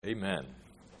Amen.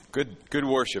 Good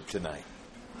worship tonight.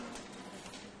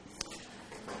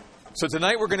 So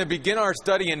tonight we're going to begin our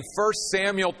study in 1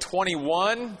 Samuel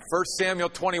 21. 1 Samuel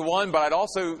 21, but I'd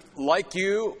also like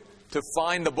you to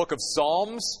find the book of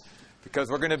Psalms,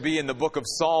 because we're going to be in the book of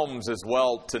Psalms as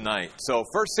well tonight. So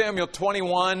 1 Samuel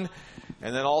 21,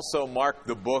 and then also mark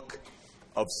the book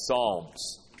of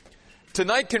Psalms.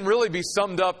 Tonight can really be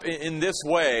summed up in this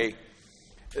way.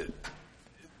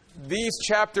 These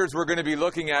chapters we're going to be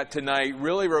looking at tonight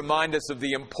really remind us of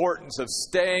the importance of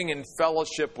staying in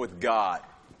fellowship with God,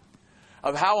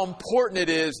 of how important it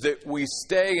is that we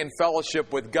stay in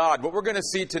fellowship with God. What we're going to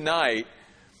see tonight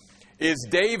is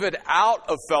David out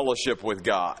of fellowship with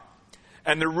God,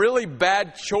 and the really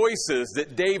bad choices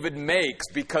that David makes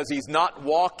because he's not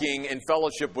walking in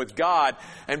fellowship with God.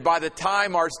 And by the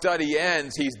time our study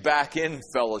ends, he's back in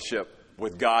fellowship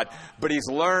with God, but he's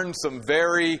learned some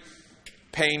very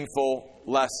painful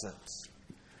lessons.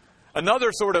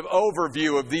 Another sort of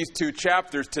overview of these two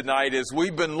chapters tonight is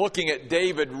we've been looking at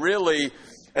David really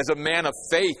as a man of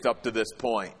faith up to this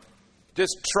point,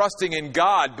 just trusting in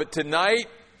God. But tonight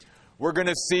we're going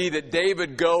to see that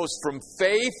David goes from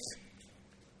faith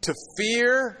to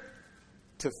fear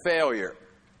to failure.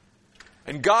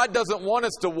 And God doesn't want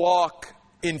us to walk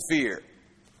in fear.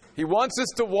 He wants us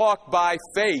to walk by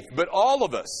faith. But all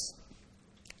of us,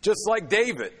 just like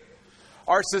David,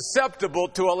 are susceptible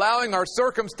to allowing our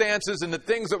circumstances and the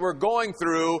things that we're going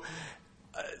through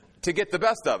to get the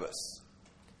best of us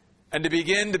and to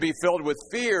begin to be filled with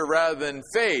fear rather than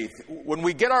faith. When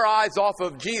we get our eyes off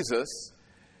of Jesus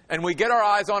and we get our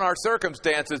eyes on our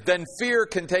circumstances, then fear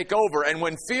can take over. And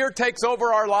when fear takes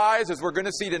over our lives, as we're going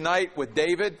to see tonight with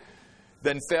David,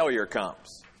 then failure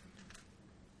comes.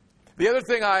 The other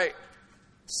thing I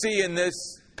see in this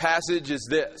passage is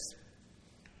this.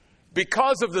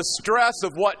 Because of the stress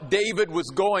of what David was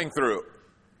going through,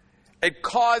 it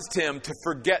caused him to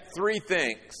forget three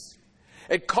things.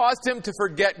 It caused him to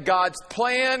forget God's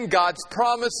plan, God's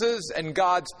promises, and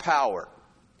God's power.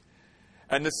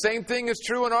 And the same thing is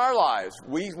true in our lives.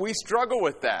 We struggle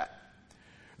with that.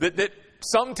 That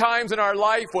sometimes in our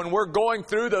life when we're going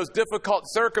through those difficult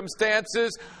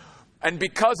circumstances, and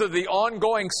because of the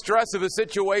ongoing stress of a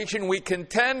situation, we can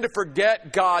tend to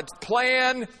forget God's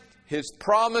plan, His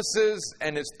promises,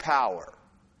 and His power.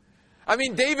 I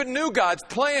mean, David knew God's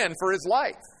plan for his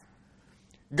life.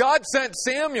 God sent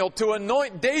Samuel to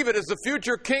anoint David as the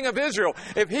future king of Israel.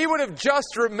 If he would have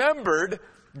just remembered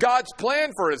God's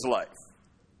plan for his life,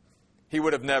 he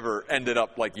would have never ended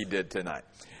up like he did tonight.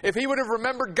 If he would have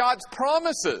remembered God's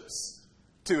promises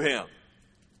to him,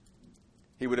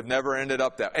 he would have never ended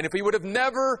up that. And if he would have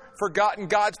never forgotten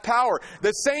God's power,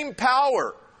 the same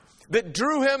power that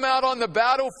drew him out on the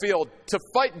battlefield to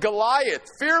fight Goliath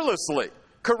fearlessly,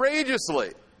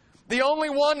 courageously. The only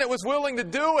one that was willing to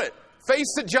do it.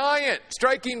 Face the giant,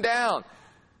 strike him down.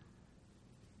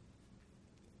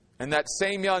 And that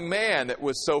same young man that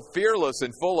was so fearless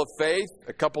and full of faith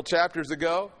a couple chapters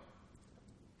ago,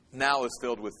 now is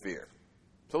filled with fear.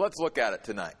 So let's look at it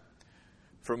tonight.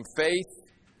 From faith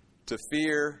to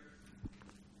fear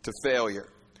to failure.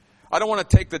 I don't want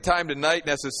to take the time tonight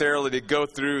necessarily to go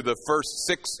through the first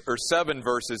 6 or 7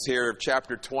 verses here of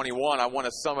chapter 21. I want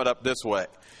to sum it up this way.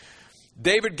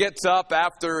 David gets up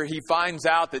after he finds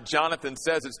out that Jonathan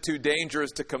says it's too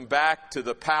dangerous to come back to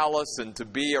the palace and to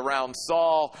be around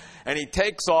Saul. And he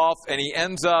takes off and he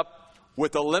ends up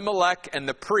with Elimelech and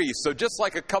the priest. So just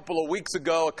like a couple of weeks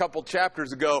ago, a couple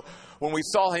chapters ago, when we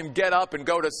saw him get up and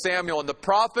go to Samuel and the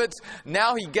prophets,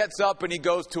 now he gets up and he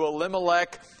goes to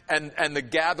Elimelech and the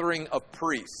gathering of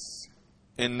priests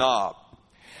in Nob.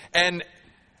 And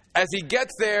as he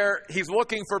gets there, he's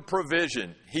looking for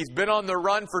provision. He's been on the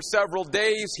run for several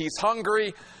days. He's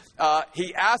hungry.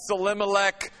 He asks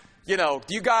Elimelech, do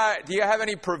you have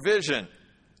any provision?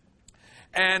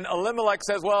 And Elimelech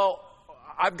says, well,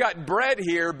 I've got bread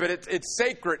here, but it's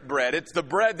sacred bread. It's the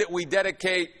bread that we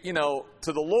dedicate,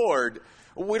 to the Lord.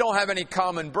 We don't have any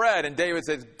common bread. And David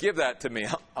says, give that to me.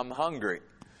 I'm hungry.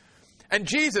 And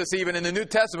Jesus, even in the New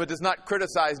Testament, does not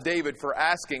criticize David for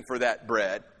asking for that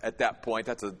bread at that point.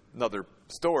 That's another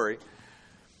story.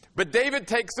 But David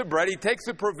takes the bread. He takes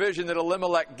the provision that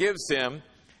Elimelech gives him.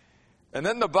 And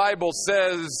then the Bible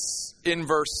says in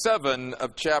verse 7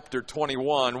 of chapter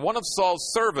 21, one of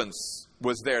Saul's servants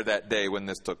was there that day when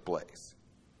this took place,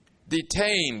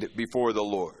 detained before the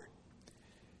Lord.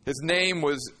 His name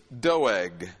was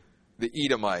Doeg, the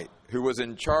Edomite, who was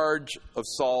in charge of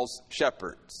Saul's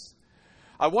shepherds.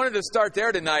 I wanted to start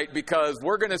there tonight because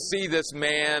we're going to see this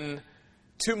man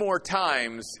 2 more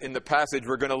times in the passage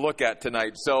we're going to look at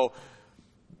tonight. So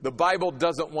the Bible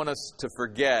doesn't want us to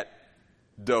forget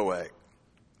Doeg.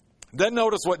 Then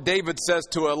notice what David says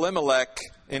to Elimelech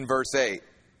in verse 8.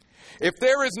 If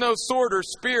there is no sword or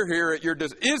spear here at your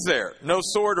is there no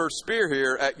sword or spear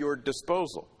here at your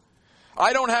disposal?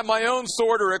 I don't have my own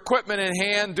sword or equipment in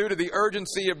hand due to the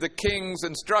urgency of the king's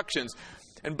instructions.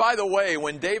 And by the way,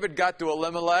 when David got to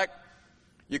Elimelech,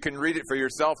 you can read it for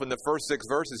yourself in the first 6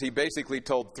 verses, he basically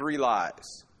told 3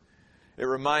 lies. It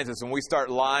reminds us when we start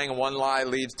lying, one lie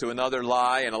leads to another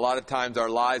lie, and a lot of times our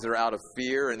lies are out of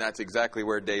fear, and that's exactly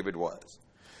where David was.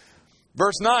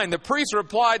 Verse 9, the priest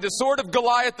replied, the sword of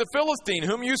Goliath the Philistine,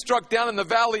 whom you struck down in the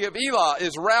valley of Elah,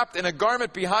 is wrapped in a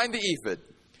garment behind the ephod.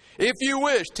 If you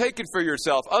wish, take it for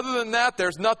yourself. Other than that,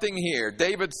 there's nothing here.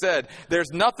 David said, there's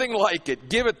nothing like it.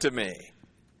 Give it to me.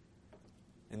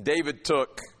 And David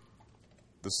took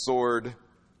the sword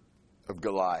of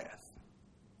Goliath.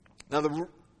 Now, the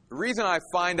reason I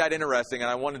find that interesting,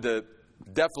 and I wanted to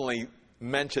definitely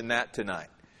mention that tonight,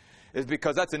 is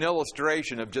because that's an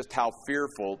illustration of just how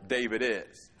fearful David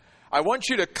is. I want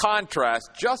you to contrast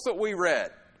just what we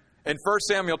read in 1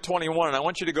 Samuel 21, and I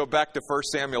want you to go back to 1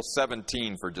 Samuel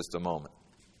 17 for just a moment.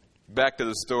 Back to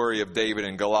the story of David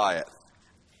and Goliath.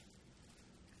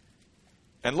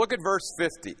 And look at verse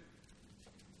 50.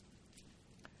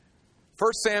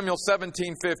 1 Samuel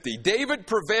 17:50. David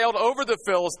prevailed over the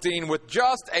Philistine with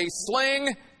just a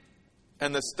sling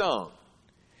and the stone.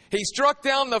 He struck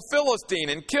down the Philistine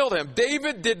and killed him.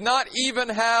 David did not even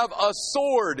have a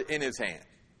sword in his hand.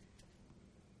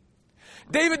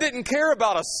 David didn't care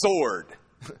about a sword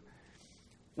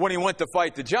when he went to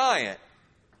fight the giant.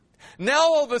 Now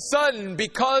all of a sudden,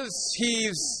 because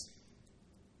he's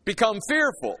become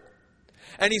fearful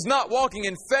and he's not walking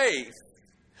in faith,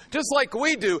 just like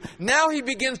we do, now he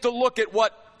begins to look at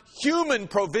what human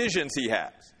provisions he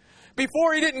has.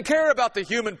 Before, he didn't care about the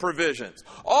human provisions.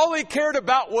 All he cared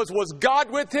about was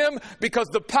God with him, because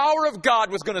the power of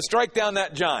God was going to strike down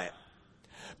that giant.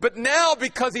 But now,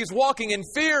 because he's walking in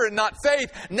fear and not faith,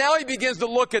 now he begins to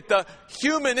look at the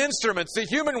human instruments, the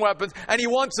human weapons, and he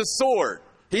wants a sword.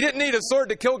 He didn't need a sword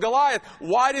to kill Goliath.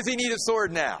 Why does he need a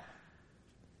sword now?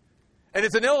 And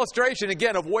it's an illustration,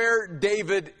 again, of where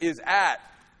David is at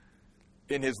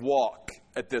in his walk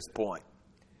at this point.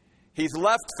 He's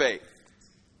left faith,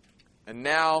 and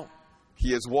now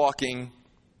he is walking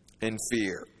in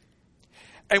fear.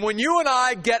 And when you and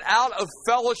I get out of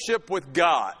fellowship with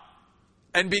God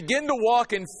and begin to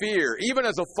walk in fear, even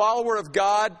as a follower of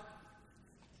God,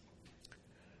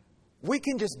 we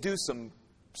can just do some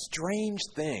strange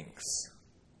things.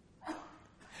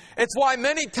 It's why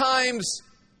many times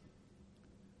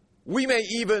we may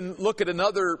even look at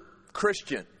another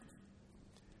Christian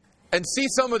and see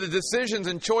some of the decisions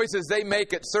and choices they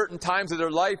make at certain times of their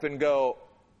life and go,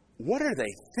 what are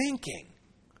they thinking?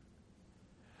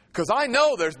 Because I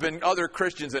know there's been other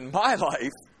Christians in my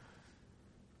life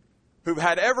who've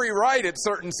had every right at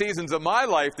certain seasons of my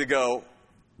life to go,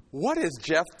 what is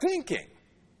Jeff thinking?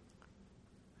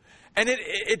 And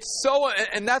it's so,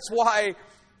 and that's why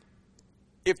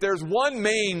if there's one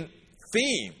main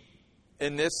theme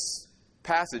in this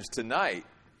passage tonight,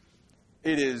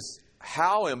 it is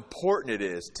how important it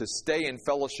is to stay in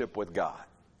fellowship with God.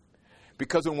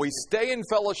 Because when we stay in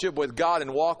fellowship with God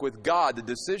and walk with God, the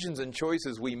decisions and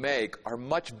choices we make are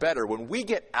much better. When we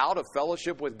get out of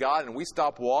fellowship with God and we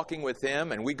stop walking with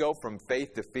Him and we go from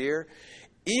faith to fear,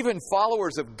 even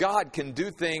followers of God can do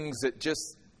things that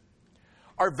just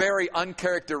are very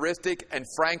uncharacteristic and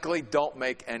frankly don't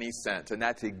make any sense. And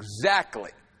that's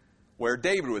exactly where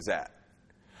David was at.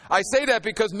 I say that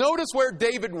because notice where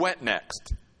David went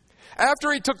next.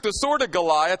 After he took the sword of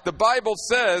Goliath, the Bible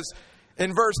says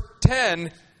in verse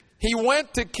 10, he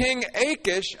went to King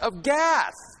Achish of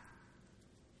Gath.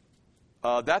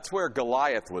 That's where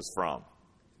Goliath was from.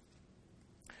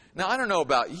 Now, I don't know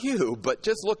about you, but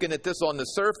just looking at this on the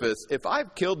surface, if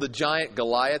I've killed the giant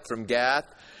Goliath from Gath,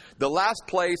 the last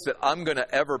place that I'm going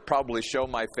to ever probably show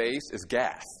my face is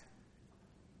Gath.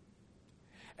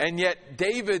 And yet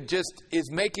David just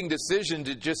is making decisions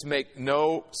that just make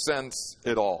no sense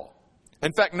at all.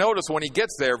 In fact, notice when he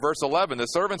gets there, verse 11, the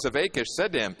servants of Achish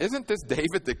said to him, isn't this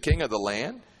David the king of the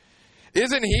land?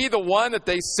 Isn't he the one that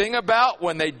they sing about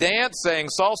when they dance, saying,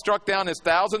 Saul struck down his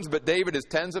thousands, but David his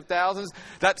tens of thousands?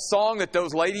 That song that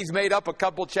those ladies made up a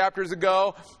couple chapters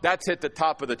ago, that's hit the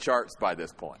top of the charts by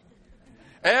this point.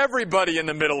 Everybody in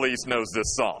the Middle East knows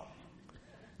this song.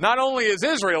 Not only is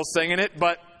Israel singing it,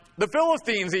 but the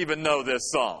Philistines even know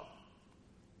this song.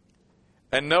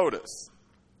 And notice,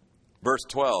 verse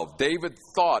 12, David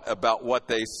thought about what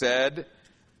they said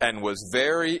and was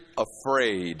very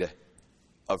afraid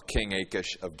of King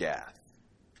Achish of Gath.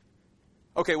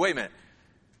 Okay, wait a minute.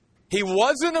 He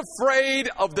wasn't afraid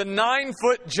of the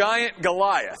 9-foot giant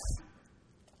Goliath.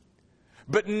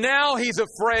 But now he's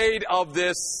afraid of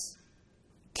this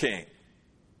king.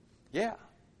 Yeah.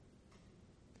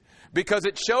 Because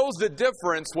it shows the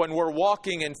difference when we're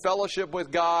walking in fellowship with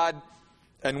God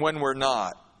and when we're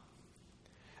not.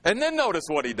 And then notice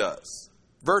what he does.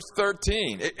 Verse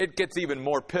 13, it gets even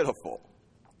more pitiful.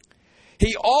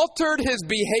 He altered his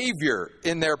behavior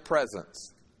in their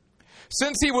presence.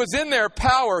 Since he was in their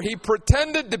power, he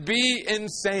pretended to be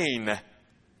insane. Now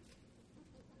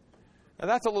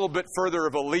that's a little bit further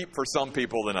of a leap for some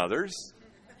people than others.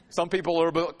 Some people are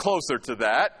a bit closer to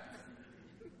that.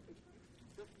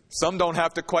 Some don't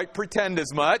have to quite pretend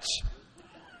as much.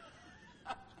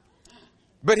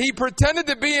 But he pretended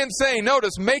to be insane.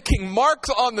 Notice, making marks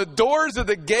on the doors of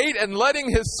the gate and letting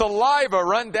his saliva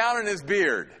run down in his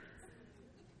beard.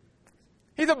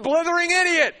 He's a blithering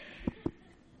idiot.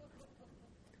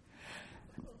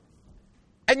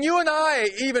 And you and I,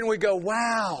 even we go,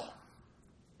 wow,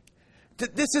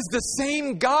 this is the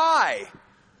same guy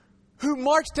who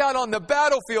marched out on the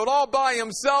battlefield all by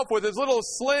himself with his little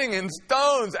sling and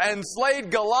stones and slayed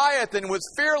Goliath and was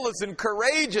fearless and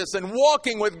courageous and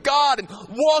walking with God and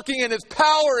walking in his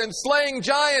power and slaying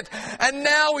giants. And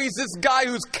now he's this guy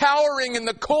who's cowering in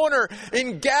the corner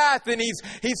in Gath, and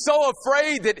he's so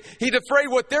afraid that he's afraid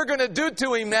what they're going to do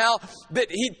to him now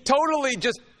that he totally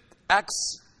just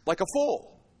acts like a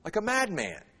fool, like a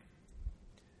madman.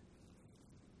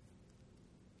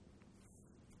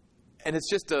 And it's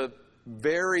just a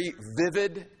very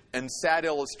vivid and sad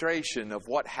illustration of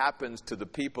what happens to the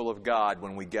people of God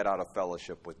when we get out of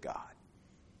fellowship with God.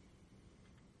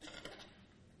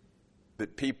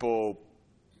 That people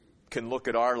can look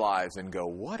at our lives and go,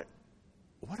 what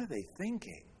are they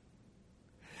thinking?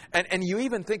 And you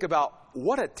even think about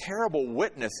what a terrible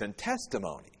witness and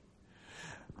testimony.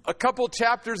 A couple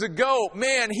chapters ago,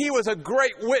 man, he was a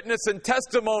great witness and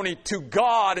testimony to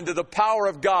God and to the power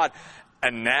of God.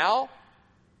 And now,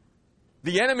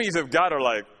 the enemies of God are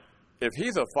like, if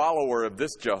he's a follower of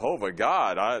this Jehovah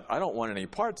God, I don't want any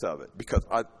parts of it. Because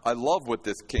I love what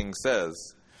this king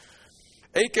says.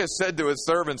 Achish said to his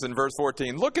servants in verse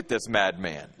 14, look at this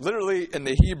madman. Literally in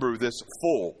the Hebrew, this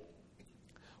fool.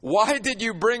 Why did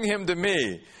you bring him to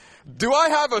me? Do I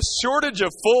have a shortage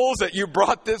of fools that you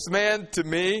brought this man to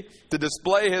me to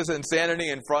display his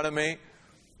insanity in front of me?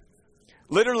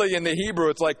 Literally in the Hebrew,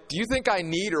 it's like, do you think I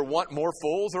need or want more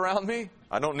fools around me?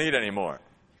 I don't need any more.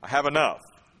 I have enough.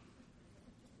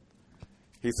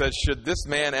 He says, should this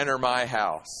man enter my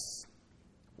house?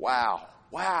 Wow.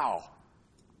 Wow.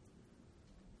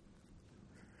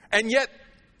 And yet,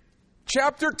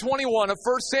 chapter 21 of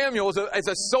 1 Samuel is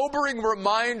a sobering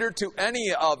reminder to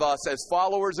any of us as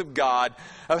followers of God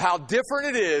of how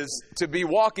different it is to be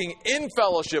walking in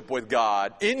fellowship with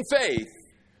God in faith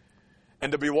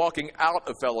and to be walking out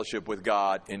of fellowship with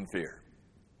God in fear.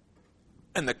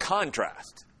 And the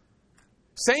contrast.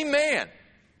 Same man,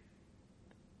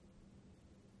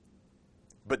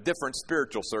 but different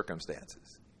spiritual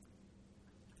circumstances.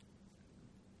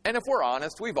 And if we're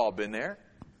honest, we've all been there.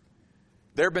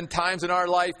 There have been times in our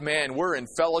life, man, we're in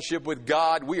fellowship with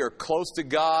God. We are close to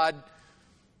God.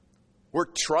 We're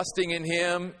trusting in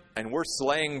Him, and we're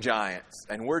slaying giants.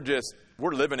 And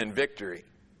we're living in victory.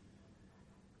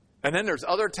 And then there's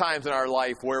other times in our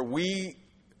life where we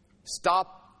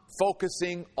stop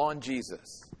focusing on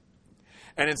Jesus.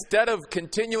 And instead of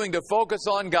continuing to focus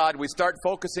on God, we start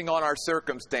focusing on our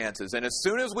circumstances. And as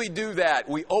soon as we do that,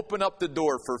 we open up the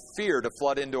door for fear to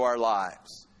flood into our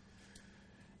lives.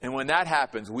 And when that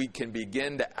happens, we can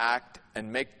begin to act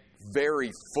and make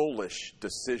very foolish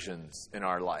decisions in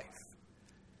our life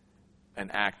and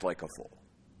act like a fool.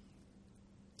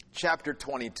 Chapter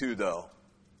 22, though,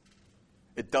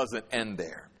 it doesn't end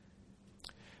there.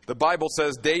 The Bible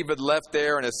says David left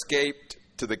there and escaped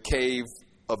to the cave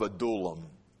of Adullam.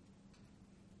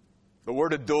 The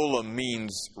word Adullam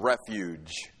means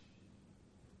refuge.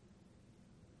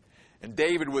 And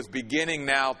David was beginning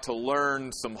now to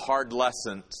learn some hard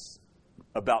lessons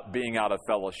about being out of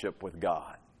fellowship with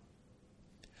God.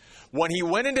 When he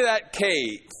went into that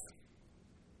cave,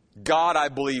 God, I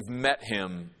believe, met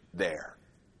him there.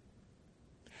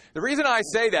 The reason I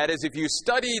say that is if you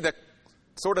study the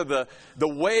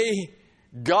way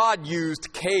God used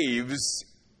caves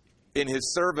in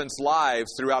His servants'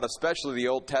 lives throughout especially the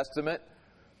Old Testament,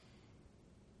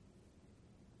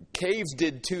 caves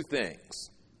did two things.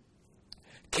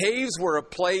 Caves were a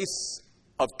place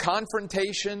of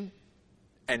confrontation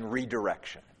and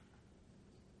redirection.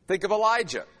 Think of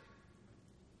Elijah.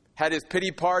 Had his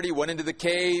pity party, went into the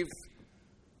cave.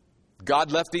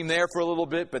 God left him there for a little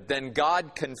bit, but then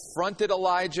God confronted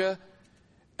Elijah,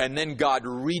 and then God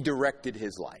redirected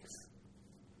his life.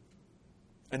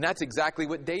 And that's exactly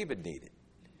what David needed.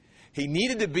 He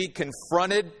needed to be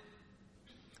confronted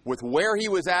with where he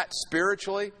was at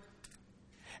spiritually,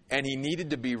 and he needed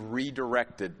to be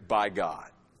redirected by God.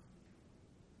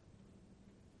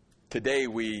 Today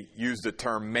we use the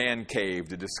term man cave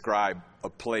to describe a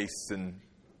place in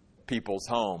people's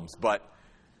homes, but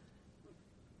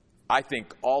I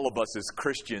think all of us as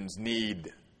Christians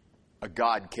need a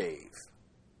God cave.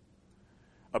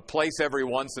 A place every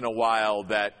once in a while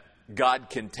that God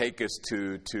can take us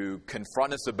to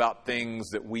confront us about things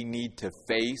that we need to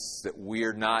face, that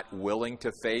we're not willing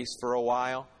to face for a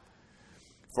while,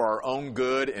 for our own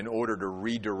good in order to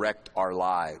redirect our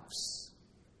lives.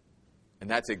 And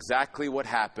that's exactly what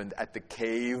happened at the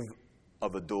cave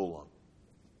of Adullam.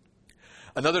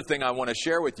 Another thing I want to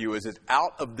share with you is that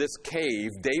out of this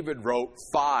cave, David wrote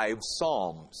 5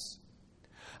 Psalms.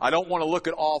 I don't want to look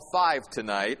at all 5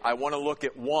 tonight. I want to look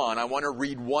at one. I want to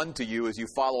read one to you as you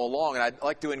follow along. And I'd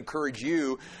like to encourage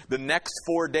you the next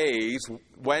 4 days,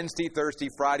 Wednesday, Thursday,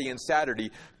 Friday, and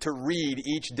Saturday, to read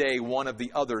each day one of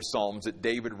the other Psalms that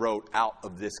David wrote out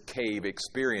of this cave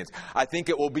experience. I think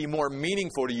it will be more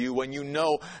meaningful to you when you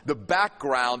know the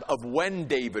background of when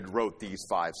David wrote these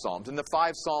 5 Psalms. And the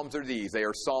 5 Psalms are these. They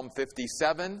are Psalm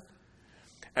 57,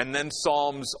 and then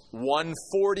Psalms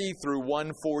 140 through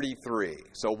 143.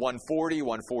 So 140,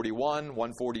 141,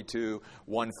 142,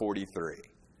 143.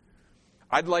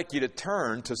 I'd like you to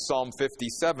turn to Psalm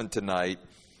 57 tonight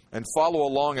and follow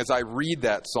along as I read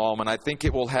that psalm. And I think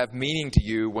it will have meaning to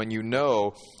you when you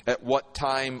know at what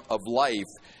time of life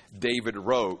David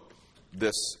wrote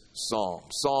this psalm.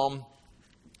 Psalm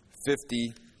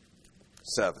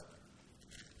 57.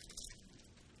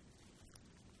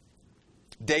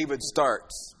 David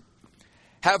starts,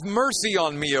 "Have mercy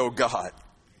on me, O God.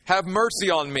 Have mercy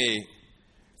on me,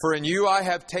 for in you I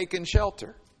have taken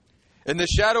shelter. In the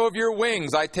shadow of your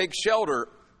wings I take shelter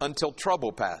until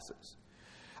trouble passes.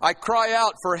 I cry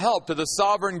out for help to the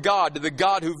sovereign God, to the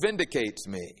God who vindicates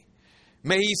me.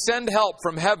 May he send help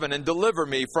from heaven and deliver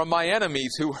me from my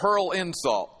enemies who hurl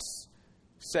insults.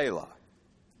 Selah.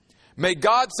 May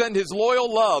God send his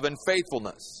loyal love and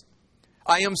faithfulness.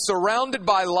 I am surrounded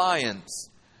by lions.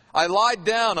 I lie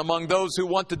down among those who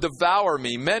want to devour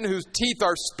me, men whose teeth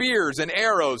are spears and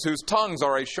arrows, whose tongues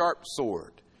are a sharp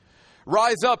sword.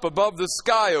 Rise up above the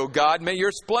sky, O God. May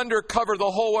your splendor cover the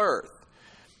whole earth.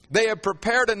 They have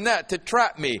prepared a net to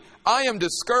trap me. I am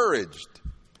discouraged.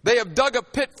 They have dug a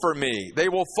pit for me. They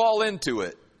will fall into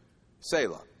it.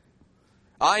 Selah.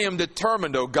 I am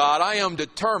determined, O God. I am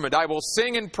determined. I will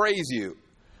sing and praise you.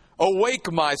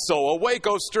 Awake, my soul. Awake,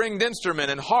 O stringed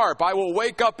instrument and harp. I will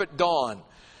wake up at dawn.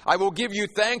 I will give you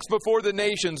thanks before the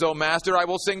nations, O Master. I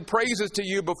will sing praises to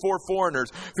you before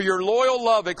foreigners. For your loyal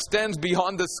love extends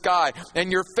beyond the sky,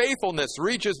 and your faithfulness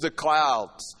reaches the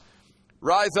clouds.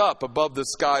 Rise up above the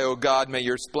sky, O God. May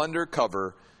your splendor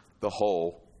cover the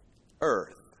whole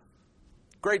earth."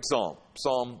 Great psalm,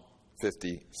 Psalm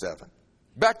 57.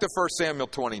 Back to 1 Samuel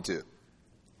 22.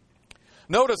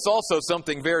 Notice also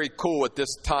something very cool at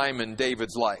this time in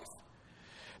David's life.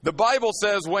 The Bible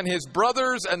says when his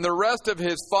brothers and the rest of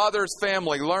his father's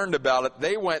family learned about it,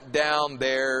 they went down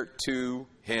there to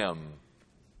him.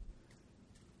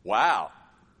 Wow.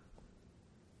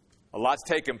 A lot's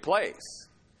taken place.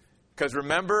 Because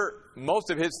remember,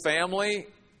 most of his family,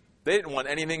 they didn't want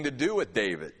anything to do with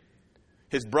David.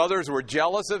 His brothers were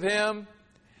jealous of him.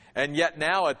 And yet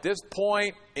now at this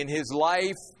point in his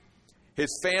life,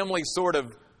 his family sort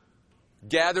of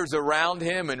gathers around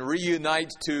him and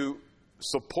reunites to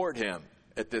support him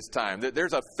at this time.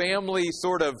 There's a family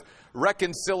sort of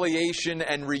reconciliation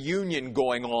and reunion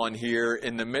going on here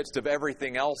in the midst of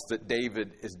everything else that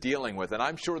David is dealing with. And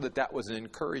I'm sure that that was an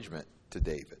encouragement to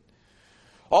David.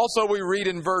 Also, we read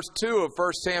in verse 2 of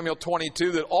 1 Samuel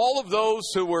 22 that all of those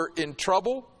who were in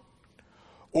trouble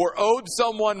or owed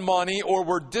someone money or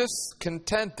were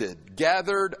discontented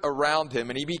gathered around him,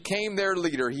 and he became their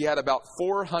leader. He had about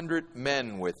 400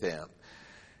 men with him.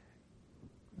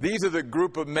 These are the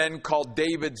group of men called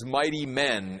David's mighty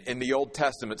men in the Old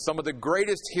Testament. Some of the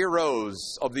greatest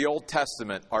heroes of the Old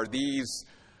Testament are these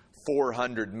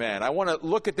 400 men. I want to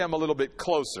look at them a little bit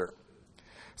closer.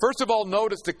 First of all,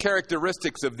 notice the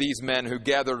characteristics of these men who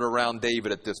gathered around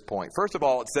David at this point. First of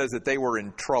all, it says that they were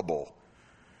in trouble.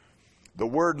 The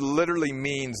word literally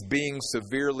means being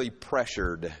severely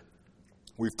pressured.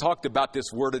 We've talked about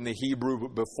this word in the Hebrew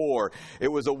before.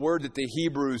 It was a word that the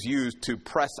Hebrews used to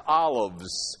press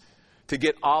olives, to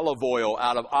get olive oil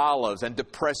out of olives, and to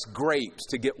press grapes,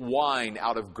 to get wine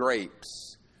out of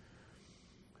grapes.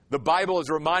 The Bible is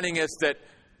reminding us that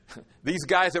these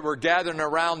guys that were gathering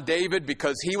around David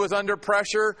because he was under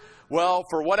pressure, well,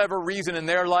 for whatever reason in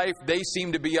their life, they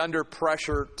seem to be under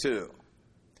pressure too.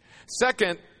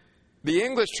 Second, the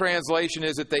English translation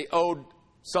is that they owed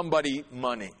somebody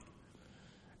money.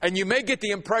 And you may get the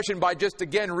impression by just,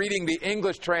 again, reading the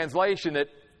English translation that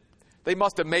they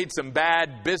must have made some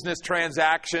bad business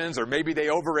transactions, or maybe they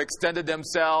overextended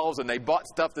themselves and they bought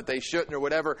stuff that they shouldn't or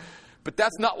whatever. But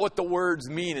that's not what the words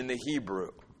mean in the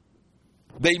Hebrew.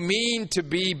 They mean to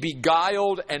be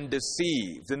beguiled and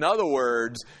deceived. In other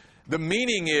words, the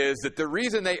meaning is that the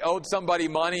reason they owed somebody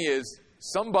money is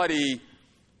somebody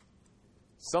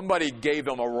gave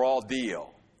them a raw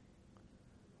deal.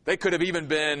 They could have even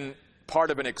been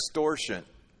part of an extortion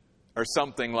or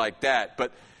something like that.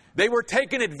 But they were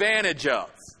taken advantage of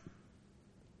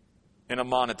in a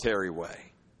monetary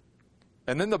way.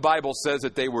 And then the Bible says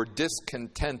that they were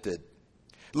discontented.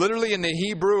 Literally in the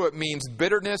Hebrew, it means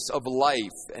bitterness of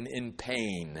life and in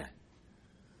pain.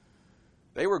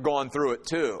 They were going through it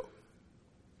too.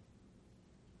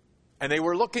 And they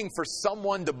were looking for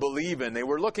someone to believe in. They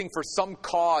were looking for some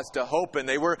cause to hope in.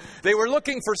 They were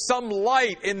looking for some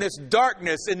light in this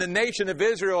darkness in the nation of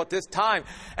Israel at this time.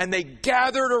 And they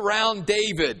gathered around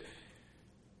David.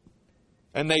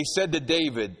 And they said to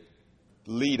David,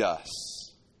 "Lead us."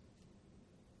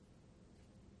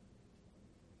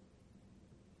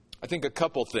 I think a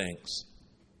couple things.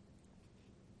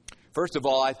 First of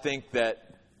all, I think that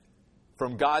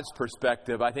from God's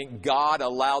perspective, I think God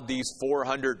allowed these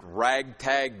 400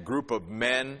 ragtag group of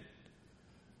men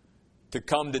to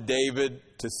come to David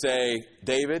to say,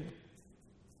 "David,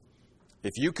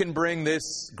 if you can bring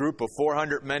this group of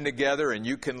 400 men together and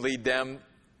you can lead them,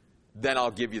 then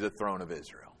I'll give you the throne of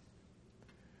Israel.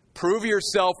 Prove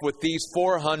yourself with these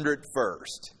 400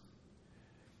 first.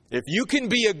 If you can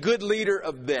be a good leader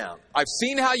of them, I've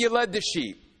seen how you led the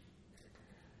sheep,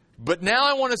 but now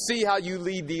I want to see how you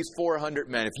lead these 400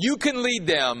 men. If you can lead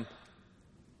them,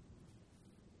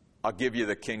 I'll give you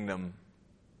the kingdom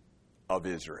of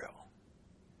Israel."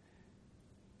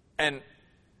 And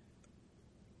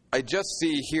I just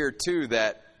see here too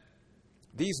that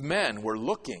these men were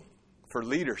looking for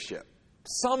leadership.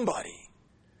 Somebody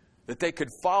that they could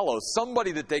follow,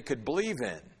 somebody that they could believe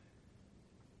in.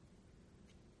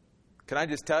 Can I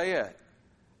just tell you,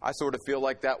 I sort of feel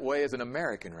like that way as an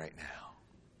American right now.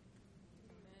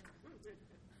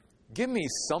 Give me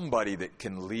somebody that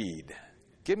can lead.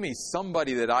 Give me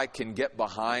somebody that I can get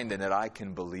behind and that I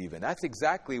can believe in. That's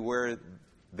exactly where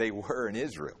they were in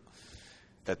Israel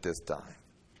at this time.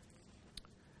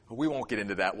 We won't get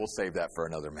into that. We'll save that for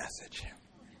another message.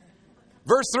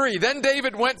 Verse 3, "Then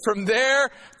David went from there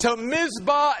to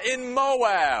Mizpah in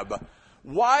Moab."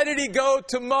 Why did he go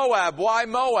to Moab? Why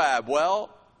Moab?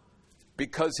 Well,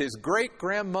 because his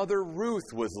great-grandmother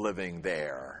Ruth was living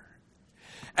there.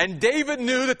 And David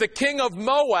knew that the king of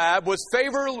Moab was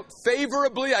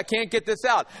favorably, I can't get this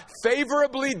out,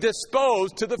 favorably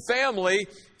disposed to the family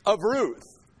of Ruth.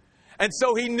 And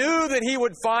so he knew that he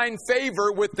would find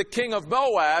favor with the king of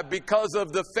Moab because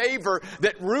of the favor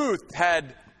that Ruth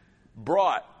had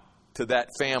brought to that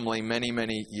family many,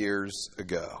 many years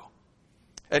ago.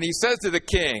 And he says to the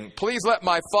king, "Please let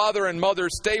my father and mother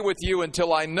stay with you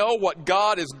until I know what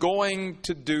God is going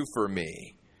to do for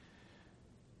me."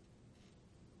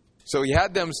 So he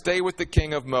had them stay with the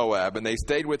king of Moab, and they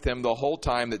stayed with him the whole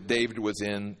time that David was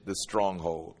in the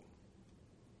stronghold.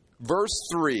 Verse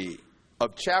 3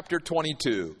 of chapter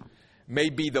 22 may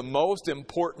be the most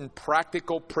important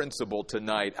practical principle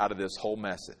tonight out of this whole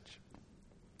message.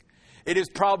 It is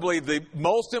probably the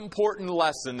most important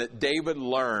lesson that David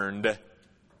learned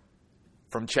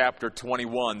from chapter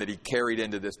 21 that he carried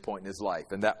into this point in his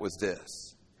life, and that was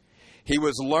this. He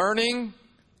was learning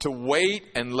to wait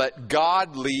and let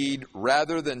God lead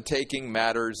rather than taking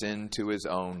matters into his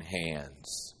own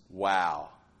hands.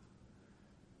 Wow.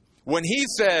 When he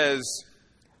says,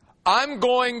 "I'm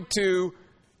going to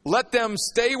let them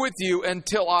stay with you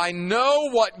until I know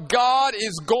what God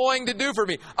is going to do for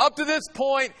me." Up to this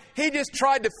point, he just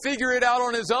tried to figure it out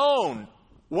on his own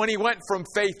when he went from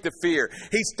faith to fear.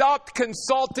 He stopped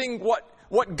consulting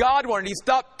what God wanted. He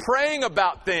stopped praying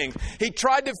about things. He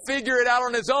tried to figure it out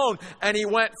on his own, and he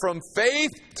went from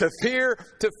faith to fear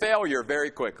to failure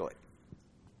very quickly.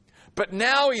 But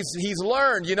now he's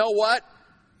learned, you know what?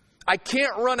 I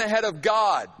can't run ahead of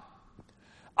God.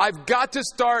 I've got to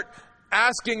start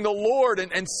asking the Lord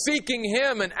and seeking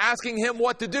Him and asking Him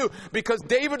what to do. Because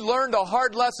David learned a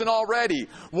hard lesson already.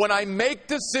 When I make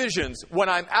decisions, when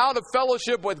I'm out of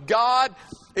fellowship with God,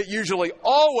 it usually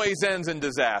always ends in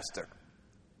disaster.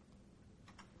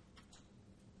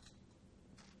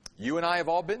 You and I have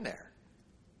all been there.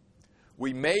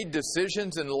 We made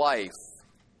decisions in life,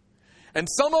 and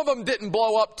some of them didn't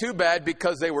blow up too bad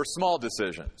because they were small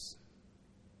decisions.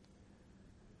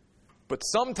 But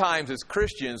sometimes as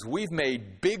Christians, we've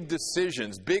made big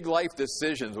decisions, big life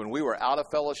decisions when we were out of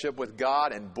fellowship with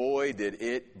God, and boy, did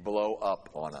it blow up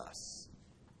on us.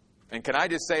 And can I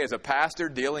just say, as a pastor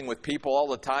dealing with people all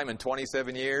the time in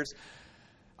 27 years,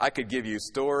 I could give you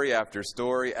story after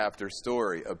story after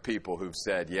story of people who've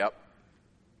said, yep,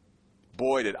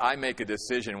 boy, did I make a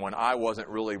decision when I wasn't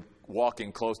really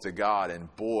walking close to God,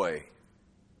 and boy,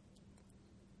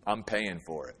 I'm paying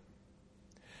for it.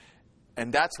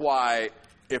 And that's why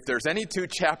if there's any two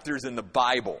chapters in the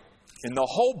Bible, in the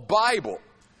whole Bible,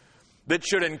 that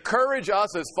should encourage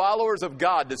us as followers of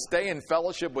God to stay in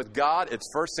fellowship with God, it's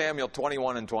 1 Samuel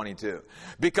 21 and 22.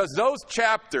 Because those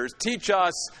chapters teach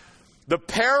us the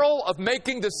peril of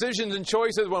making decisions and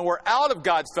choices when we're out of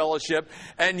God's fellowship,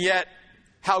 and yet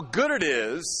how good it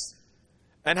is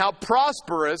and how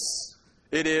prosperous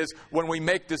it is when we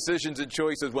make decisions and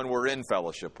choices when we're in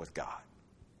fellowship with God.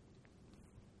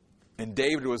 And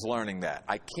David was learning that.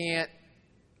 I can't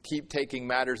keep taking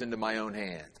matters into my own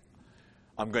hand.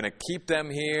 I'm going to keep them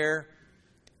here,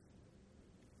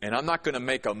 and I'm not going to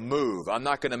make a move. I'm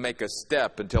not going to make a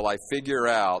step until I figure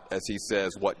out, as he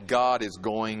says, what God is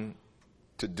going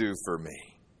to do for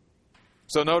me.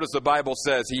 So notice the Bible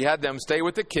says he had them stay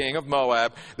with the king of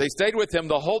Moab. They stayed with him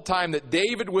the whole time that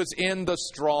David was in the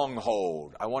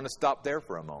stronghold. I want to stop there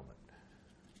for a moment.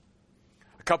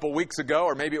 A couple weeks ago,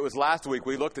 or maybe it was last week,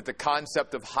 we looked at the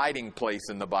concept of hiding place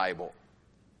in the Bible,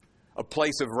 a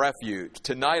place of refuge.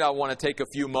 Tonight, I want to take a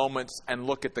few moments and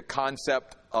look at the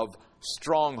concept of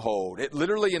stronghold. It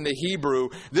literally, in the Hebrew,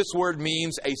 this word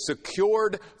means a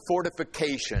secured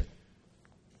fortification.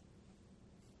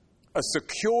 A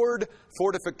secured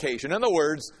fortification. In other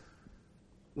words,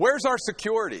 where's our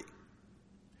security?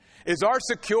 Is our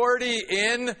security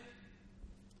in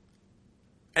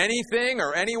anything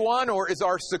or anyone, or is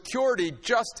our security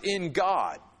just in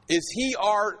God? Is He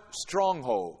our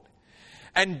stronghold?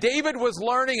 And David was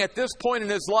learning at this point in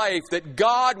his life that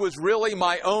God was really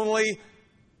my only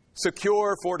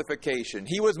secure fortification.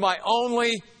 He was my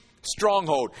only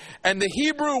stronghold. And the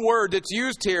Hebrew word that's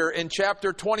used here in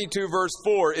chapter 22, verse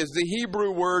 4 is the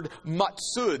Hebrew word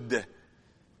matsud.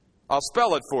 I'll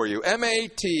spell it for you.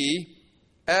 M-A-T-S-W-U-D.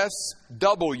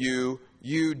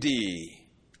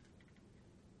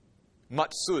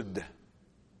 Matsud.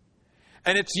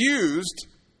 And it's used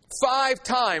 5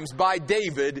 times by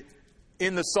David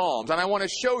in the Psalms. And I want to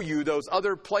show you those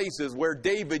other places where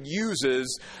David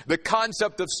uses the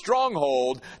concept of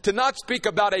stronghold to not speak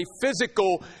about a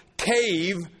physical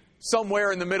cave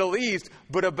somewhere in the Middle East,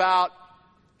 but about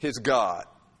his God.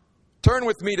 Turn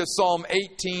with me to Psalm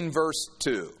 18, verse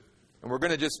 2. And we're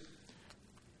going to just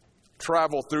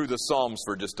travel through the Psalms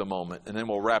for just a moment, and then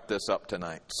we'll wrap this up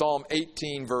tonight. Psalm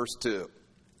 18, verse 2.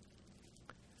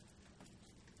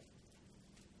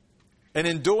 And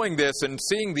in doing this and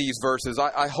seeing these verses,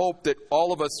 I hope that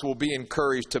all of us will be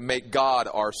encouraged to make God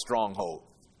our stronghold.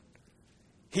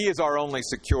 He is our only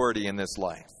security in this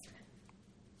life.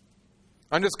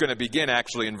 I'm just going to begin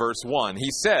actually in verse 1.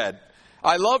 He said,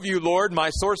 I love you, Lord, my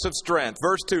source of strength.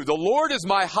 Verse 2, the Lord is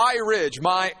my high ridge,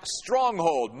 my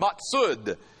stronghold,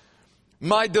 matsud,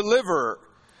 my deliverer.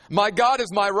 My God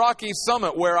is my rocky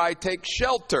summit where I take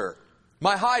shelter.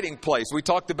 My hiding place, we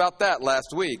talked about that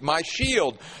last week. My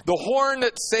shield, the horn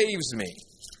that saves me,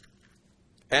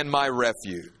 and my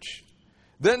refuge.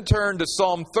 Then turn to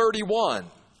Psalm 31.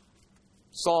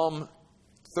 Psalm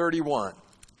 31.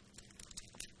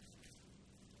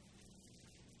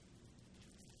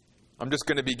 I'm just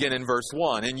going to begin in verse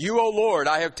 1. In you, O Lord,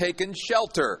 I have taken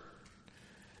shelter.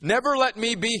 Never let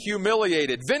me be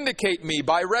humiliated. Vindicate me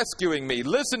by rescuing me.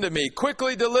 Listen to me.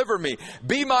 Quickly deliver me.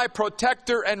 Be my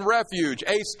protector and refuge,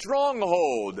 a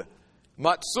stronghold,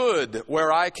 matsud,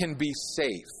 where I can be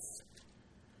safe.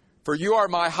 For you are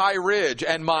my high ridge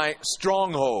and my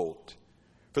stronghold.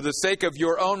 For the sake of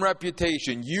your own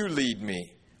reputation, you lead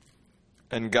me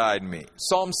and guide me.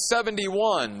 Psalm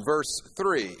 71, verse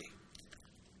 3.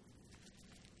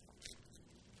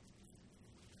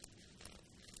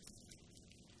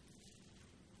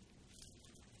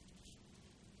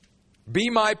 Be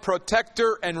my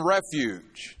protector and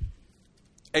refuge,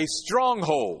 a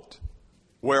stronghold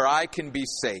where I can be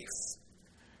safe.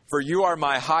 For you are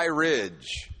my high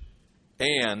ridge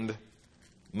and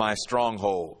my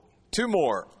stronghold. 2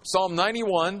 more. Psalm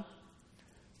 91.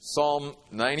 Psalm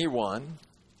 91.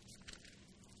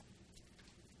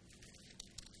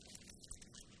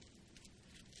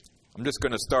 I'm just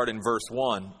going to start in verse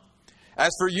 1.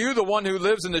 As for you, the one who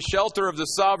lives in the shelter of the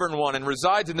Sovereign One and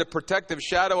resides in the protective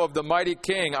shadow of the mighty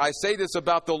King, I say this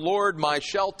about the Lord, my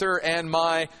shelter and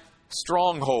my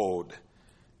stronghold,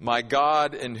 my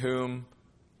God in whom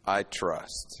I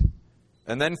trust.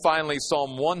 And then finally,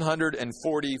 Psalm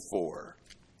 144.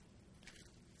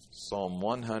 Psalm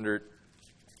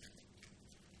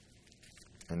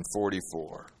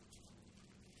 144.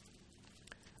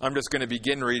 I'm just going to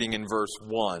begin reading in verse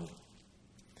 1.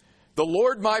 The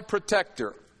Lord my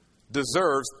protector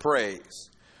deserves praise,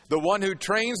 the one who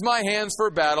trains my hands for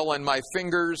battle and my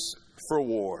fingers for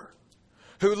war,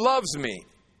 who loves me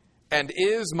and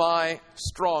is my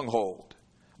stronghold,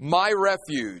 my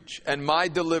refuge and my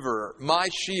deliverer, my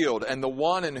shield and the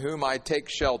one in whom I take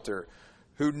shelter,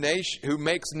 who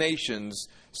makes nations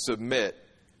submit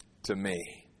to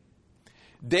me.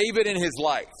 David in his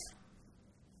life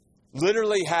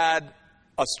literally had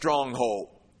a stronghold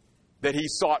that he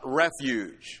sought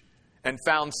refuge and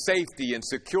found safety and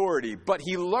security. But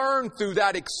he learned through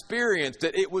that experience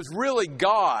that it was really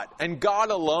God and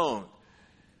God alone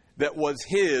that was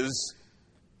his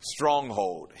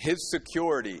stronghold, his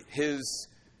security, his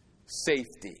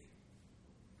safety.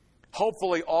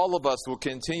 Hopefully all of us will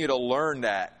continue to learn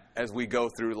that as we go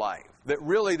through life. That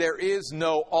really there is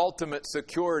no ultimate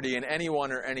security in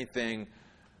anyone or anything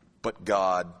but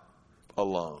God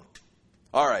alone.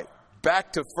 All right.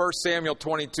 Back to 1 Samuel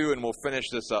 22, and we'll finish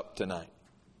this up tonight.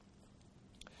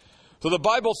 So the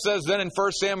Bible says then in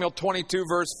 1 Samuel 22,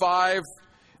 verse 5,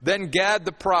 Then Gad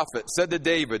the prophet said to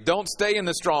David, Don't stay in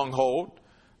the stronghold.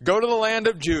 Go to the land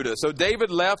of Judah. So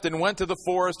David left and went to the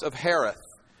forest of Hereth.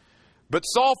 But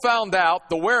Saul found out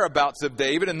the whereabouts of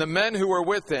David and the men who were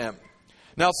with him.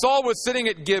 Now Saul was sitting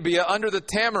at Gibeah under the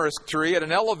tamarisk tree at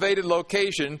an elevated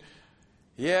location.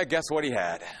 Yeah, guess what he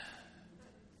had?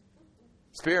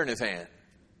 Spear in his hand.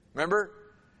 Remember?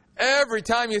 Every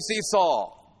time you see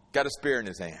Saul, got a spear in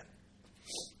his hand.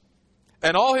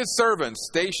 And all his servants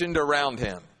stationed around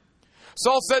him.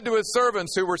 Saul said to his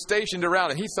servants who were stationed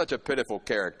around him, he's such a pitiful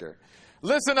character.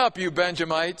 Listen up, you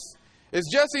Benjamites. Is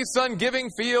Jesse's son giving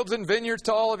fields and vineyards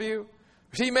to all of you?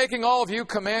 Is he making all of you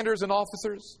commanders and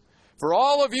officers? For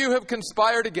all of you have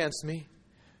conspired against me.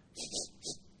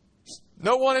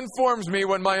 No one informs me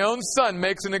when my own son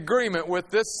makes an agreement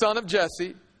with this son of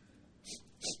Jesse.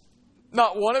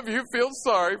 Not one of you feels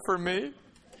sorry for me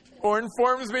or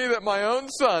informs me that my own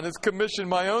son has commissioned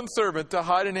my own servant to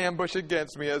hide an ambush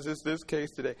against me, as is this case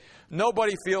today.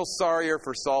 Nobody feels sorrier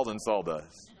for Saul than Saul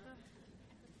does.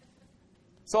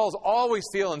 Saul's always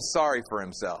feeling sorry for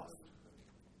himself.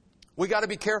 We got to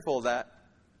be careful of that.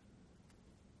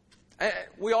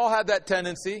 We all have that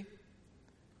tendency.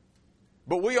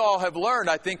 But we all have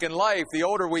learned, I think, in life, the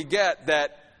older we get,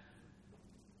 that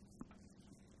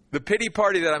the pity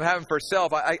party that I'm having for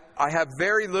self, I have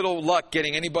very little luck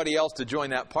getting anybody else to join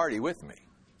that party with me.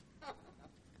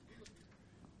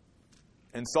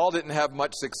 And Saul didn't have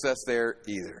much success there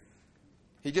either.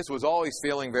 He just was always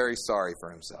feeling very sorry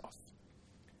for himself.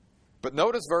 But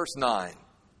notice verse 9.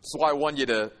 That's why I want you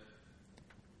to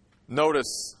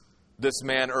notice this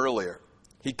man earlier.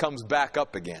 He comes back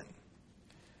up again.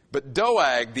 But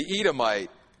Doeg, the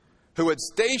Edomite, who had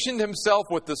stationed himself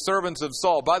with the servants of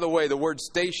Saul. By the way, the word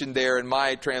stationed there in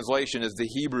my translation is the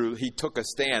Hebrew, he took a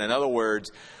stand. In other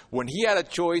words, when he had a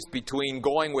choice between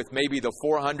going with maybe the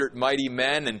 400 mighty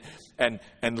men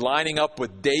and lining up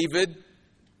with David,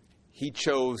 he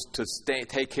chose to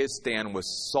take his stand with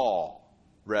Saul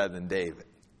rather than David.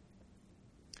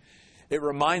 It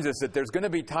reminds us that there's going to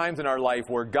be times in our life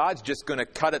where God's just going to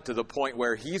cut it to the point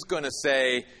where he's going to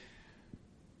say,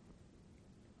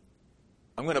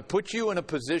 I'm going to put you in a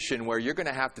position where you're going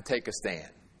to have to take a stand.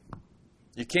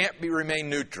 You can't remain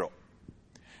neutral.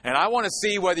 And I want to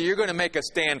see whether you're going to make a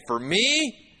stand for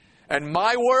me and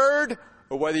my word,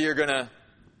 or whether you're going to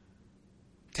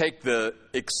take the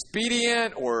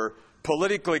expedient or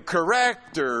politically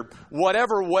correct or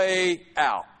whatever way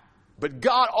out. But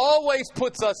God always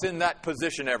puts us in that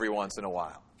position every once in a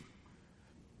while.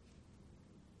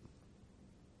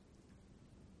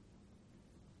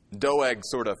 Doeg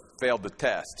sort of failed the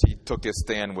test. He took his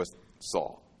stand with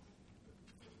Saul.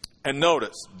 And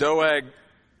notice, Doeg,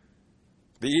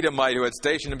 the Edomite who had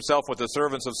stationed himself with the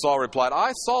servants of Saul, replied,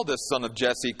 I saw this son of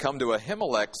Jesse come to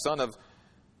Ahimelech, son of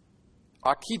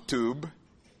Achitub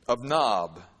of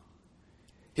Nob.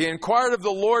 He inquired of the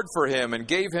Lord for him and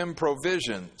gave him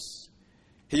provisions.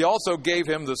 He also gave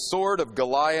him the sword of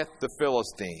Goliath the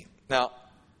Philistine. Now,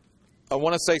 I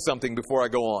want to say something before I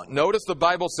go on. Notice the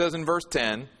Bible says in verse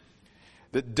 10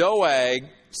 that Doeg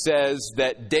says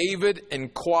that David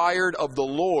inquired of the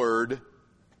Lord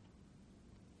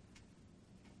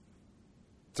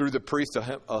through the priest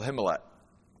Ahimelech.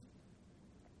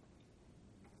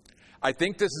 I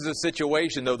think this is a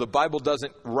situation, though the Bible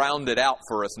doesn't round it out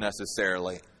for us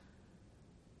necessarily,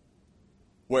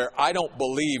 where I don't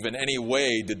believe in any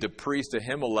way did the priest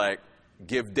Ahimelech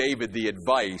give David the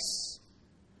advice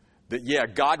that, yeah,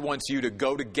 God wants you to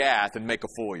go to Gath and make a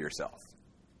fool of yourself.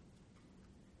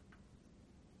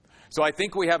 So I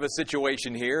think we have a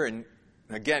situation here, and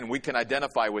again, we can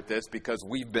identify with this because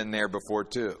we've been there before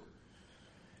too.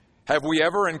 Have we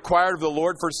ever inquired of the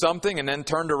Lord for something and then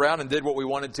turned around and did what we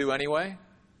wanted to anyway?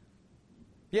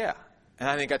 Yeah. And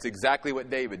I think that's exactly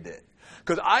what David did.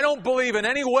 Because I don't believe in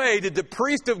any way did the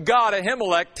priest of God,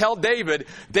 Ahimelech, tell David,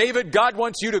 David, God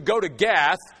wants you to go to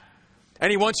Gath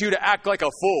and he wants you to act like a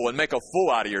fool and make a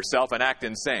fool out of yourself and act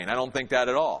insane. I don't think that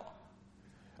at all.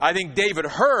 I think David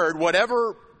heard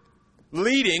whatever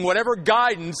leading, whatever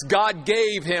guidance God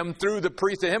gave him through the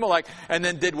priest Ahimelech, and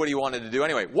then did what he wanted to do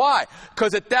anyway. Why?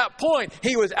 Because at that point,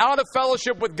 he was out of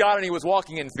fellowship with God and he was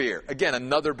walking in fear. Again,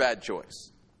 another bad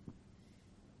choice.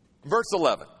 Verse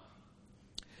 11.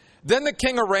 Then the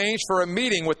king arranged for a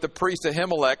meeting with the priest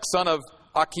Ahimelech, son of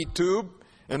Achitub,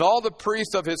 and all the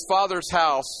priests of his father's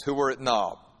house who were at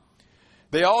Nob.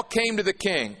 They all came to the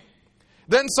king.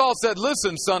 Then Saul said,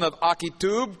 "Listen, son of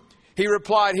Achitub." He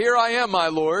replied, "Here I am, my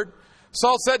lord."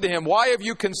 Saul said to him, "Why have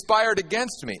you conspired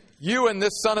against me, you and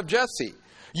this son of Jesse?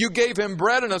 You gave him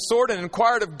bread and a sword and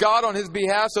inquired of God on his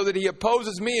behalf so that he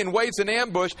opposes me and waits in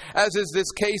ambush, as is this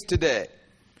case today."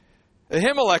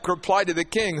 Ahimelech replied to the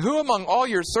king, "Who among all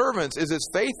your servants is as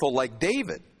faithful like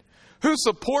David? Who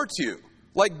supports you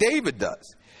like David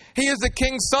does? He is the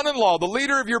king's son-in-law, the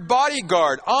leader of your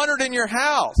bodyguard, honored in your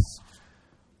house.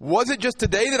 Was it just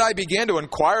today that I began to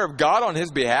inquire of God on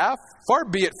his behalf? Far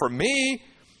be it from me.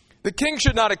 The king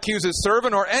should not accuse his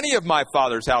servant or any of my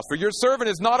father's house, for your servant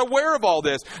is not aware of all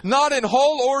this, not in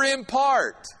whole or in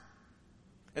part."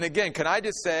 And again, can I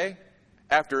just say,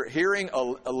 after hearing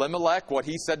Elimelech, what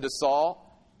he said to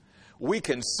Saul, we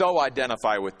can so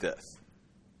identify with this.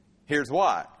 Here's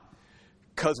why.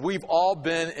 Because we've all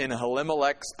been in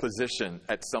Elimelech's position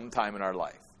at some time in our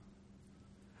life,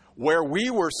 where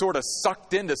we were sort of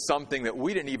sucked into something that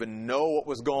we didn't even know what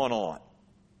was going on.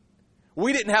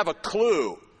 We didn't have a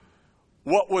clue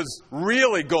what was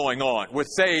really going on with,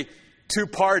 say, two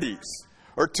parties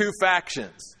or two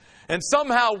factions. And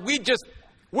somehow we just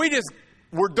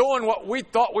were doing what we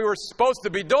thought we were supposed to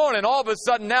be doing, and all of a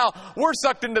sudden now we're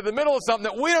sucked into the middle of something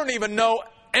that we don't even know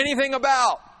anything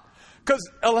about. Because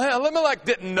Elimelech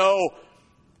didn't know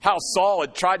how Saul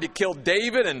had tried to kill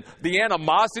David and the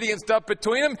animosity and stuff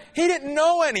between them. He didn't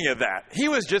know any of that. He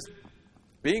was just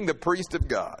being the priest of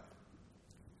God.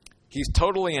 He's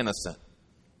totally innocent.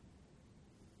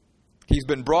 He's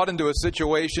been brought into a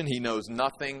situation he knows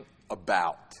nothing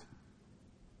about.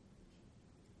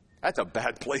 That's a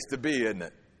bad place to be, isn't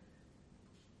it?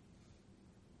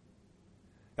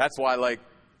 That's why,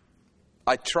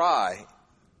 I try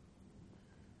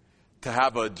to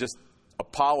have just a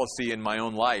policy in my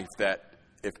own life that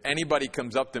if anybody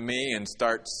comes up to me and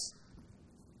starts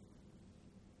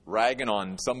ragging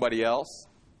on somebody else,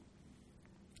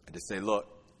 I just say, look,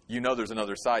 you know there's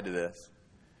another side to this.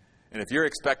 And if you're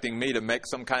expecting me to make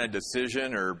some kind of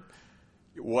decision or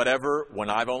whatever, when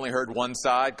I've only heard one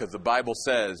side, because the Bible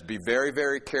says, be very,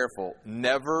 very careful.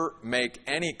 Never make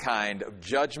any kind of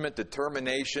judgment,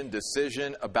 determination,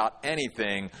 decision about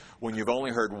anything when you've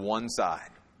only heard one side.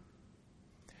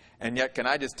 And yet, can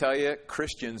I just tell you,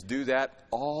 Christians do that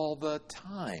all the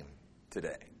time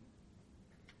today.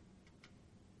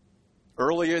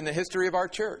 Earlier in the history of our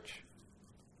church,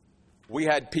 we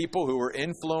had people who were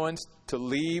influenced to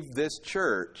leave this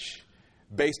church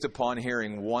based upon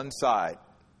hearing one side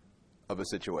of a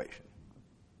situation.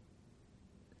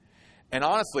 And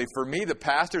honestly, for me, the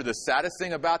pastor, the saddest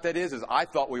thing about that is I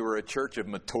thought we were a church of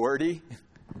maturity.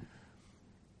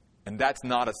 And that's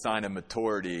not a sign of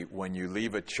maturity when you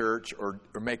leave a church or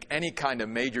make any kind of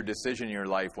major decision in your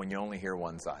life when you only hear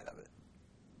one side of it.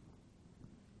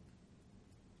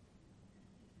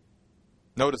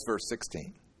 Notice verse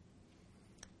 16.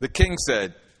 The king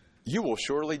said, "You will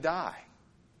surely die."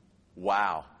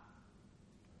 Wow.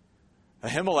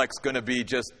 Ahimelech's going to be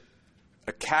just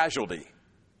a casualty.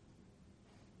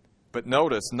 But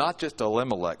notice, not just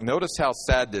Elimelech. Notice how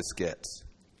sad this gets.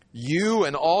 You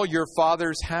and all your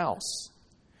father's house.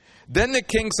 Then the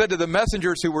king said to the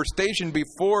messengers who were stationed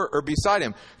before or beside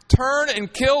him, "Turn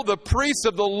and kill the priests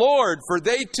of the Lord, for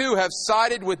they too have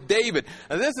sided with David."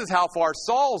 And this is how far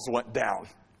Saul's went down.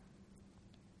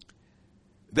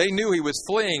 They knew he was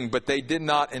fleeing, but they did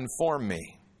not inform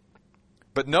me.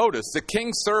 But notice, the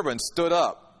king's servant stood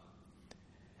up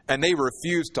And they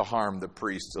refused to harm the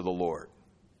priests of the Lord.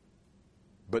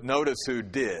 But notice who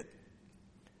did.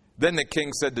 Then the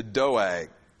king said to Doeg,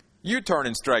 "You turn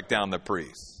and strike down the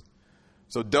priests."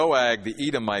 So Doeg the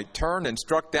Edomite turned and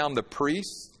struck down the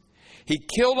priests. He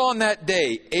killed on that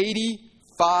day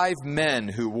 85 men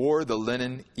who wore the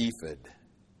linen ephod.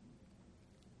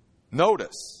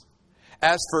 Notice,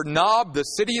 as for Nob, the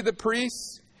city of the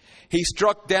priests, he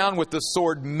struck down with the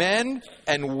sword men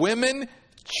and women,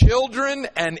 children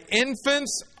and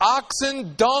infants,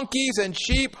 oxen, donkeys, and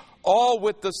sheep, all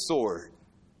with the sword.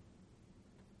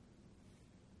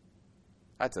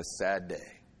 That's a sad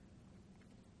day.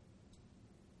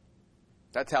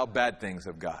 That's how bad things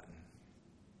have gotten.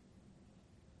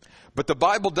 But the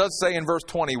Bible does say in verse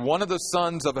 20, one of the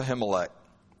sons of Ahimelech,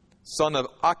 son of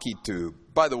Achitub.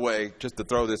 By the way, just to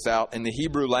throw this out, in the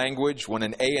Hebrew language, when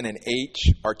an A and an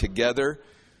H are together,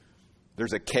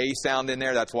 there's a K sound in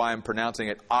there. That's why I'm pronouncing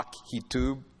it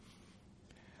Achitub.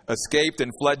 Escaped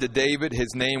and fled to David.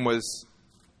 His name was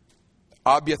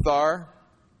Abiathar.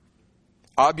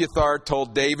 Abiathar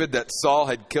told David that Saul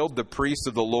had killed the priests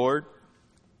of the Lord.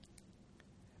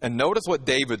 And notice what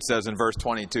David says in verse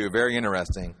 22. Very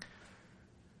interesting.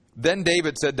 Then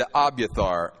David said to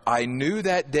Abiathar, "I knew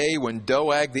that day when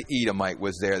Doeg the Edomite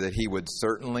was there that he would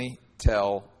certainly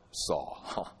tell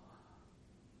Saul."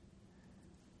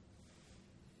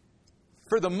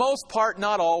 For the most part,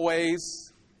 not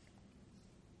always,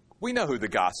 we know who the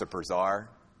gossipers are.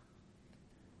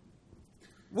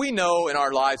 We know in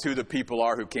our lives who the people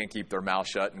are who can't keep their mouth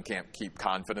shut and can't keep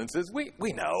confidences.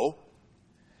 We know.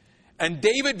 And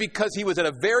David, because he was at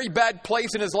a very bad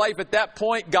place in his life at that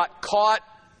point, got caught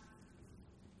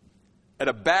at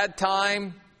a bad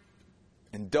time,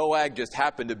 and Doeg just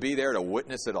happened to be there to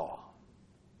witness it all.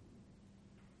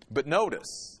 But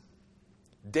notice,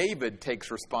 David takes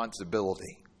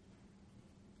responsibility.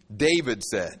 David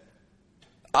said,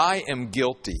 "I am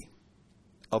guilty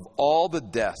of all the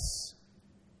deaths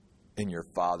in your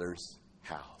father's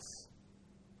house."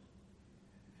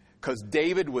 Because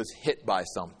David was hit by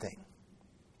something.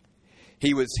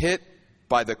 He was hit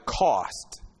by the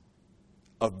cost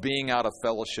of being out of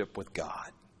fellowship with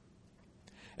God.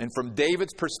 And from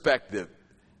David's perspective,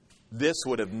 this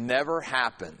would have never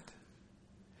happened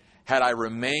had I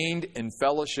remained in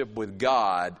fellowship with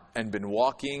God and been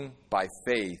walking by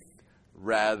faith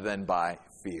rather than by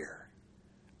fear.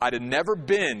 I'd have never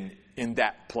been in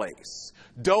that place.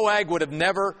 Doeg would have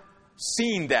never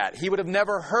seen that. He would have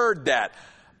never heard that.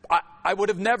 I would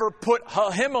have never put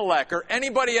Ahimelech or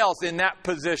anybody else in that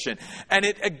position. And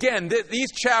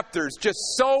these chapters just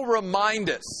so remind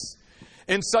us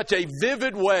in such a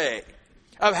vivid way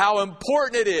of how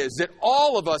important it is that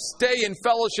all of us stay in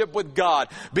fellowship with God,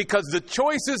 because the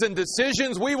choices and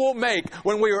decisions we will make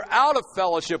when we are out of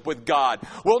fellowship with God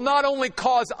will not only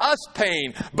cause us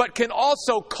pain, but can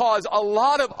also cause a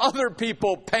lot of other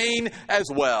people pain as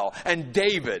well. And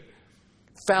David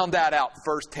found that out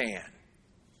firsthand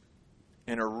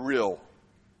in a real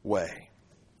way.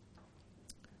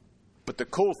 But the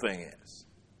cool thing is,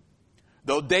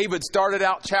 though David started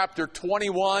out chapter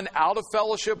 21 out of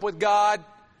fellowship with God,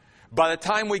 by the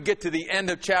time we get to the end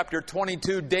of chapter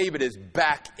 22, David is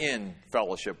back in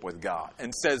fellowship with God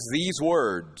and says these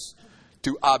words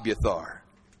to Abiathar: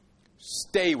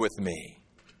 "Stay with me.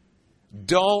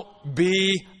 Don't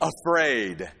be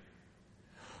afraid."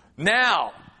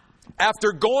 Now,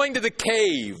 after going to the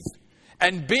cave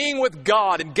and being with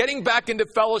God and getting back into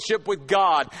fellowship with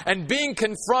God and being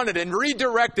confronted and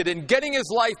redirected and getting his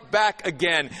life back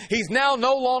again, he's now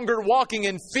no longer walking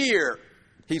in fear.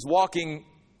 He's walking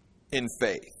in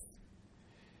faith.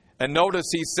 And notice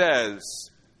he says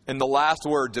in the last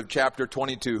words of chapter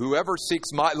 22, "Whoever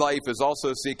seeks my life is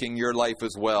also seeking your life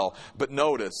as well." But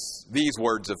notice these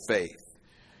words of faith: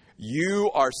 "You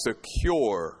are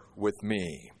secure with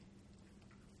me."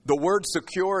 The word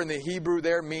secure in the Hebrew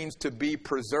there means to be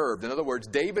preserved. In other words,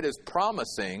 David is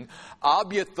promising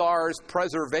Abiathar's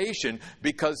preservation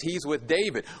because he's with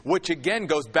David, which again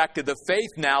goes back to the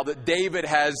faith now that David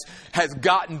has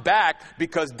gotten back,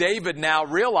 because David now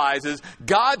realizes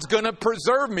God's going to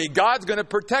preserve me. God's going to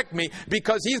protect me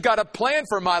because he's got a plan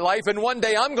for my life, and one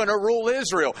day I'm going to rule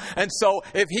Israel. And so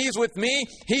if he's with me,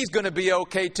 he's going to be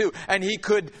okay too. And he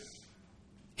could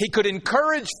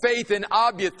encourage faith in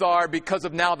Abiathar because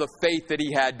of now the faith that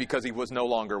he had, because he was no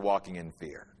longer walking in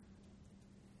fear.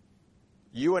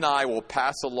 You and I will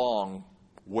pass along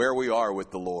where we are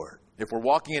with the Lord. If we're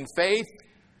walking in faith,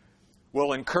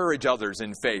 we'll encourage others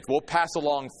in faith. We'll pass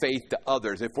along faith to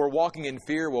others. If we're walking in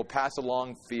fear, we'll pass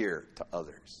along fear to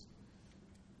others.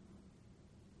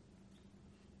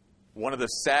 One of the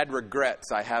sad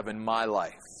regrets I have in my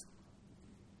life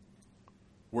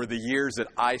were the years that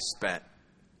I spent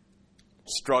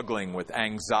struggling with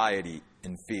anxiety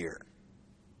and fear.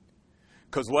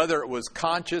 Because whether it was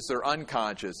conscious or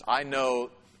unconscious, I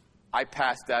know I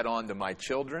passed that on to my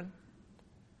children,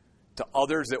 to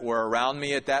others that were around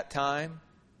me at that time,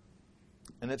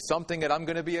 and it's something that I'm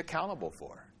going to be accountable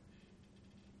for.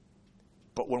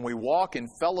 But when we walk in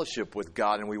fellowship with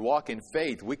God and we walk in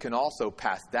faith, we can also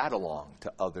pass that along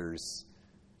to others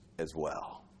as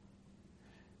well.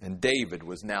 And David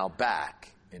was now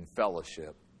back in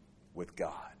fellowship with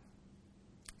God.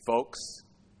 Folks,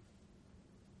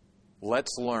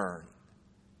 let's learn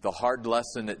the hard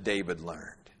lesson that David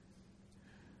learned.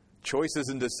 Choices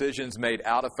and decisions made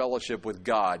out of fellowship with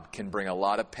God can bring a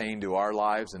lot of pain to our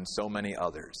lives and so many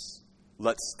others.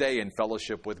 Let's stay in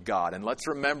fellowship with God. And let's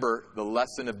remember the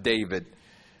lesson of David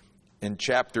in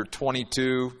chapter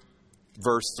 22,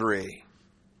 verse 3.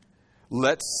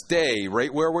 Let's stay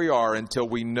right where we are until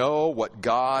we know what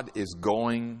God is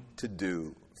going to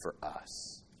do for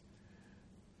us.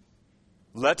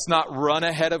 Let's not run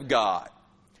ahead of God.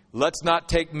 Let's not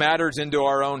take matters into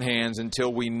our own hands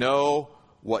until we know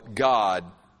what God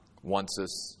wants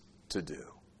us to do.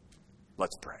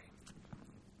 Let's pray.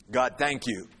 God, thank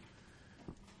you.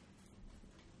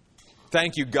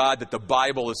 Thank you, God, that the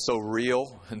Bible is so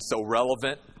real and so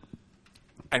relevant,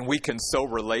 and we can so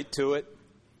relate to it.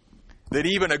 That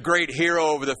even a great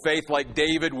hero of the faith like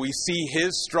David, we see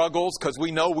his struggles because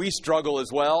we know we struggle as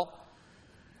well.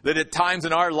 That at times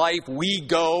in our life we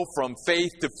go from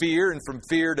faith to fear and from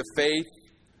fear to faith.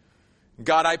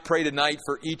 God, I pray tonight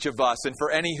for each of us and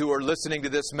for any who are listening to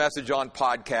this message on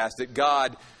podcast, that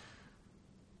God,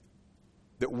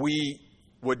 that we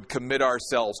would commit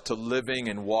ourselves to living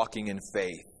and walking in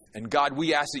faith. And God,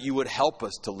 we ask that you would help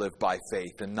us to live by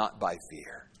faith and not by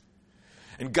fear.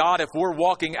 And God, if we're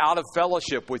walking out of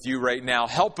fellowship with you right now,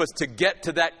 help us to get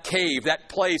to that cave, that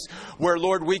place where,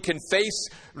 Lord, we can face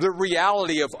the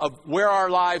reality of where our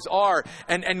lives are.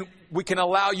 And we can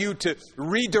allow you to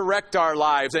redirect our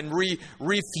lives and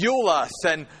refuel us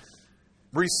and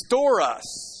restore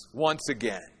us once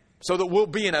again, so that we'll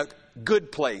be in a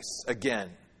good place again.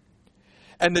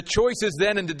 And the choices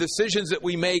then and the decisions that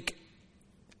we make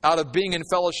out of being in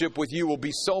fellowship with you will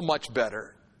be so much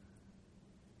better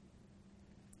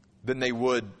than they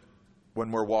would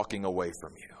when we're walking away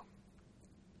from you.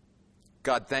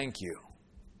 God, thank you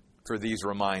for these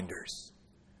reminders.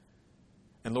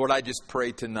 And Lord, I just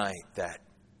pray tonight that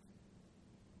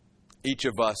each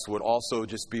of us would also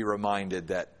just be reminded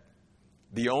that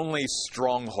the only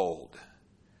stronghold,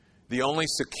 the only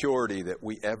security that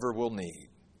we ever will need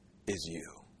is you.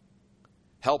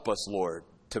 Help us, Lord,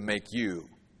 to make you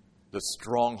the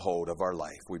stronghold of our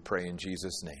life. We pray in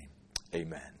Jesus' name.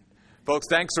 Amen. Folks,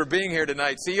 thanks for being here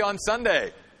tonight. See you on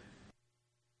Sunday.